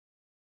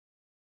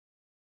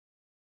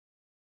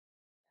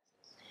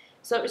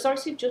So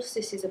restorative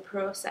justice is a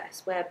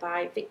process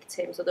whereby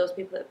victims or those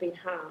people that have been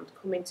harmed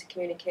come into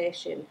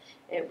communication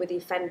with the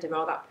offender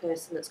or that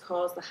person that's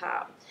caused the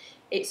harm.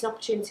 It's an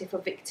opportunity for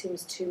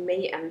victims to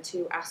meet and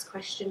to ask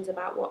questions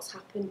about what's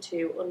happened,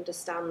 to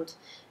understand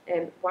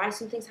why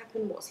something's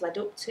happened, what's led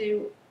up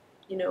to,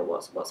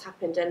 what's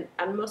happened,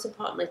 and most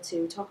importantly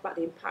to talk about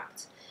the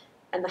impact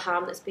and the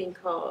harm that's been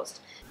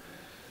caused.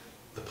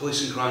 The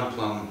police and crime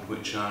plan,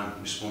 which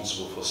I'm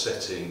responsible for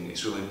setting,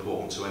 it's really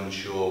important to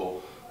ensure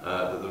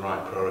that the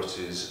right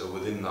priorities are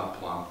within that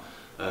plan,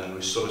 and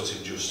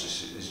restorative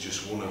justice is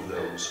just one of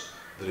those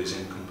that is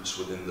encompassed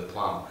within the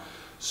plan.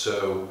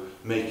 So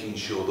making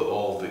sure that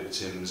all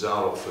victims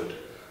are offered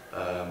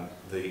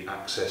the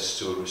access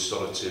to a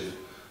restorative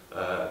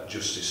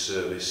justice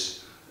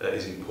service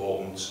is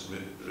important.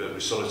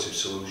 Restorative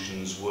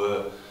Solutions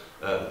were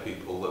the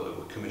people that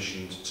were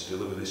commissioned to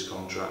deliver this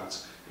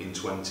contract in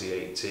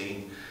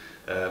 2018.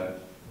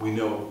 We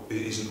know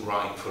it isn't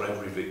right for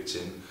every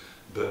victim,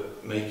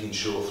 but making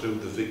sure through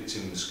the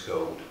Victims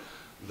Code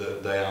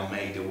that they are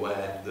made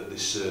aware that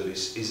this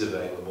service is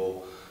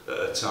available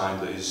at a time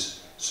that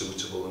is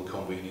suitable and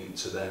convenient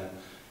to them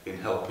in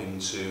helping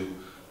to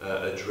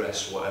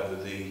address whatever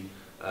the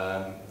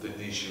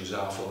issues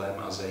are for them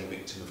as a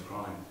victim of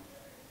crime.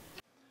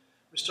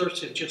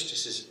 Restorative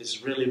justice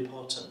is really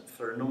important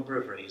for a number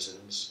of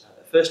reasons.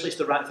 Firstly, it's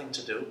the right thing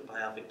to do by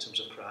our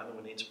victims of crime, and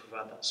we need to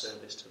provide that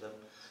service to them.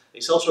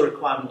 It's also a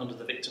requirement under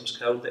the Victims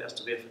Code that has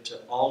to be offered to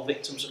all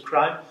victims of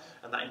crime,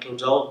 and that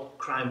includes all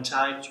crime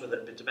types, whether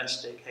it be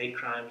domestic, hate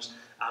crimes,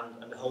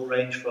 and a whole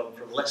range from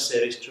less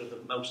serious to the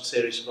most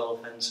serious of all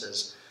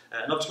offences.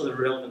 And obviously the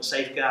relevant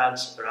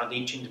safeguards around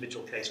each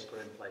individual case are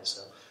put in place,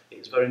 so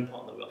it's very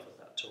important that we offer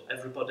that to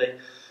everybody.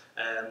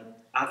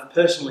 I've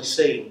personally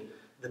seen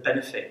the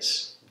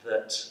benefits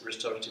that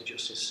restorative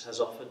justice has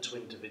offered to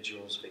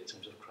individuals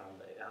victims of crime,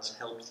 that it has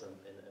helped them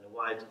in a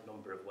wide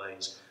number of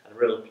ways, and I'm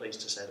really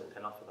pleased to say that we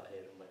can offer that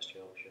here in West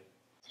Yorkshire.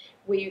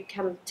 We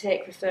can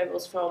take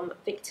referrals from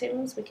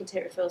victims, we can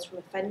take referrals from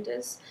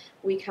offenders,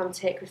 we can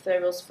take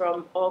referrals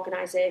from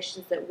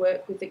organisations that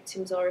work with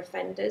victims or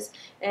offenders.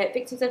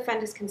 Victims and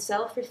offenders can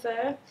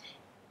self-refer.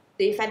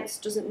 The offence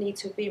doesn't need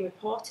to have been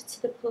reported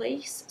to the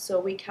police, so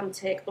we can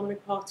take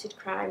unreported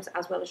crimes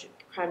as well as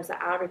crimes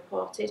that are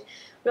reported.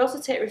 We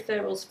also take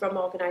referrals from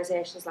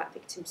organisations like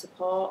Victim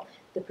Support,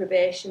 the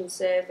Probation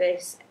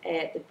Service,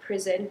 the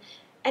prison,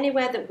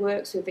 anywhere that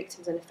works with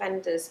victims and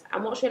offenders.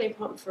 And what's really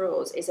important for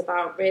us is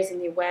about raising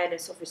the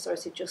awareness of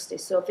restorative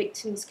justice, so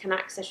victims can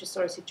access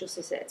restorative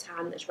justice at a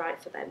time that's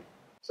right for them.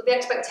 So the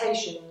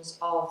expectations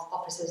of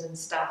officers and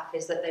staff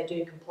is that they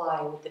do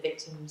comply with the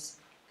Victims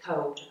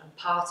Code, and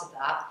part of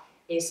that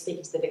is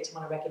speaking to the victim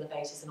on a regular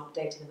basis and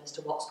updating them as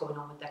to what's going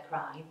on with their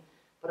crime.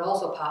 But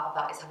also part of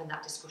that is having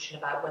that discussion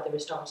about whether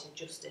restorative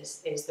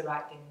justice is the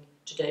right thing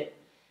to do.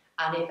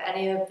 And if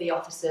any of the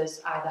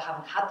officers either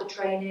haven't had the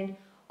training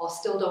or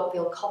still don't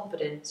feel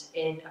confident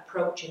in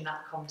approaching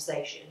that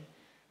conversation,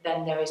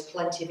 then there is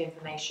plenty of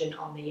information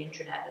on the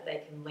intranet that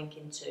they can link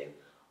into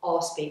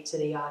or speak to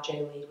the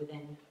RJ lead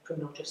within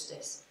criminal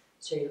justice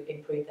to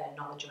improve their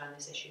knowledge around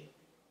this issue.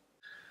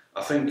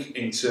 I think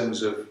in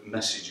terms of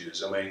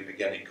messages, I mean,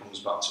 again, it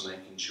comes back to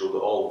making sure that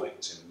all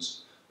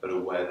victims are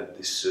aware that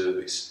this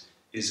service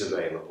is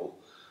available,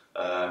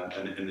 and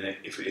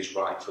if it is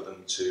right for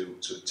them to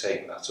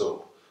take that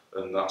up,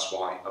 and that's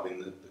why having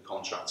the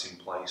contract in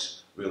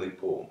place really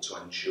important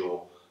to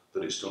ensure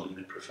that it's done in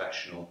a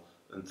professional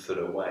and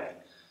thorough way.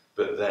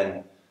 But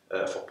then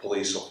for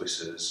police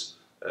officers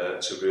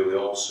to really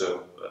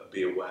also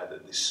be aware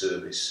that this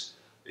service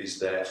is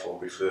there for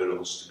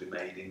referrals to be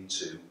made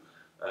into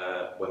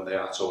when they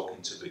are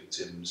talking to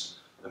victims,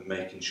 and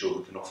making sure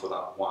they can offer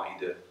that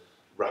wider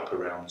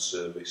wraparound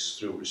service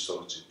through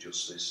restorative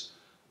justice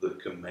that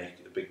can make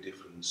a big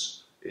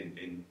difference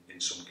in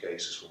some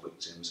cases for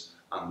victims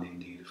and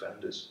indeed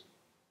offenders.